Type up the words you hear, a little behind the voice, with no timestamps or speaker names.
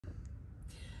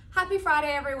Happy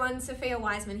Friday everyone, Sophia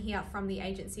Wiseman here from The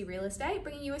Agency Real Estate,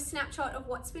 bringing you a snapshot of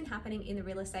what's been happening in the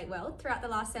real estate world throughout the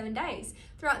last 7 days,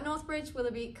 throughout Northbridge,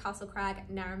 Willoughby, Castle Crag,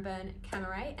 Naremburn,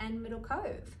 Camaray and Middle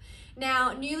Cove.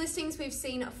 Now, new listings, we've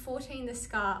seen 14 The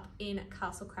Scarp in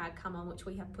Castle Crag come on, which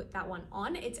we have put that one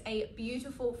on. It's a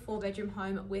beautiful 4-bedroom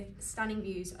home with stunning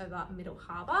views over Middle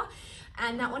Harbour,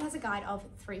 and that one has a guide of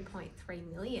 3.3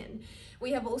 million.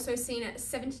 We have also seen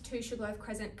 72 Sugarloaf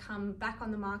Crescent come back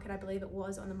on the market. I believe it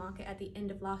was on the market at the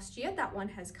end of last year. That one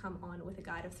has come on with a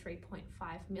guide of 3.5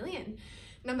 million.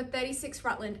 Number 36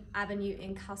 Rutland Avenue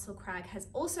in Castle Crag has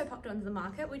also popped onto the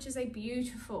market, which is a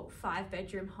beautiful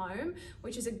 5-bedroom home,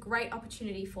 which is a great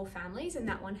opportunity for families, and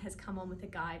that one has come on with a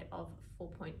guide of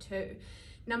 4.2.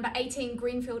 Number 18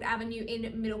 Greenfield Avenue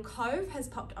in Middle Cove has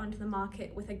popped onto the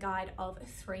market with a guide of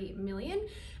 3 million,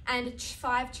 and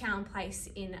 5 Chown Place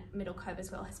in Middle Cove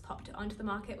as well has popped onto the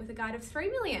market with a guide of 3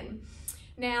 million.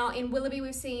 Now in Willoughby,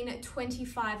 we've seen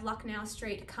 25 Lucknow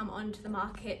Street come onto the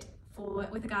market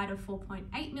with a guide of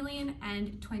 4.8 million,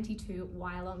 and 22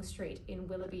 Wyalong Street in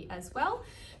Willoughby as well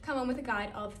come on with a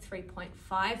guide of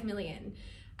 3.5 million,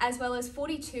 as well as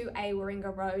 42A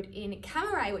Warringah Road in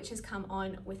Camaray, which has come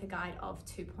on with a guide of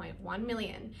 2.1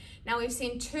 million. Now we've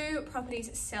seen 2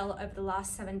 properties sell over the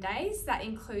last 7 days. That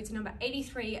includes number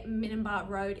 83 Minimba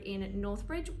Road in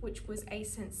Northbridge, which was a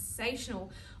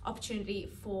sensational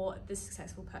opportunity for the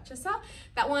successful purchaser.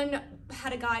 That one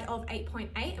had a guide of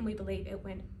 8.8 and we believe it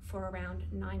went for around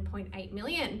 9.8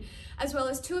 million, as well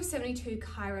as 2 of 72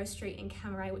 Cairo Street in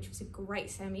Camaray, which was a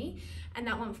great semi, and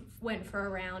that one went for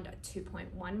around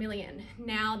 2.1 million.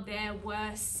 Now there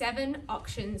were 7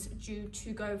 auctions due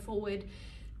to go forward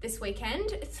this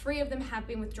weekend. 3 of them have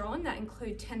been withdrawn. That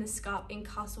include 10 The Scarp in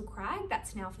Castle Crag,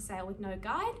 that's now for sale with no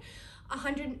guide.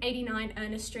 189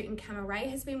 Ernest Street in Camaray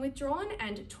has been withdrawn,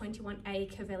 and 21A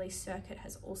Cavelli Circuit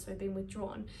has also been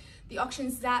withdrawn. The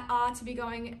auctions that are to be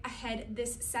going ahead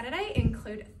this Saturday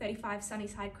include 35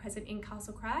 Sunnyside Crescent in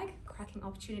Castle Crag, cracking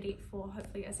opportunity for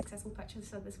hopefully a successful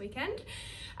purchaser this weekend,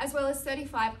 as well as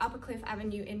 35 Uppercliff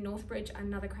Avenue in Northbridge,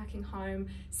 another cracking home,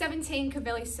 17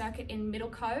 Cavelli Circuit in Middle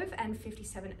Cove, and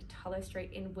 57 Tullow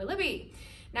Street in Willoughby.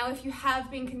 Now, if you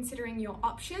have been considering your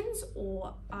options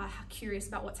or are curious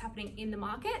about what's happening in the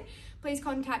market, please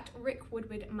contact Rick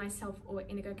Woodward, myself, or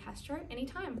Inigo Castro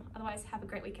anytime. Otherwise, have a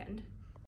great weekend.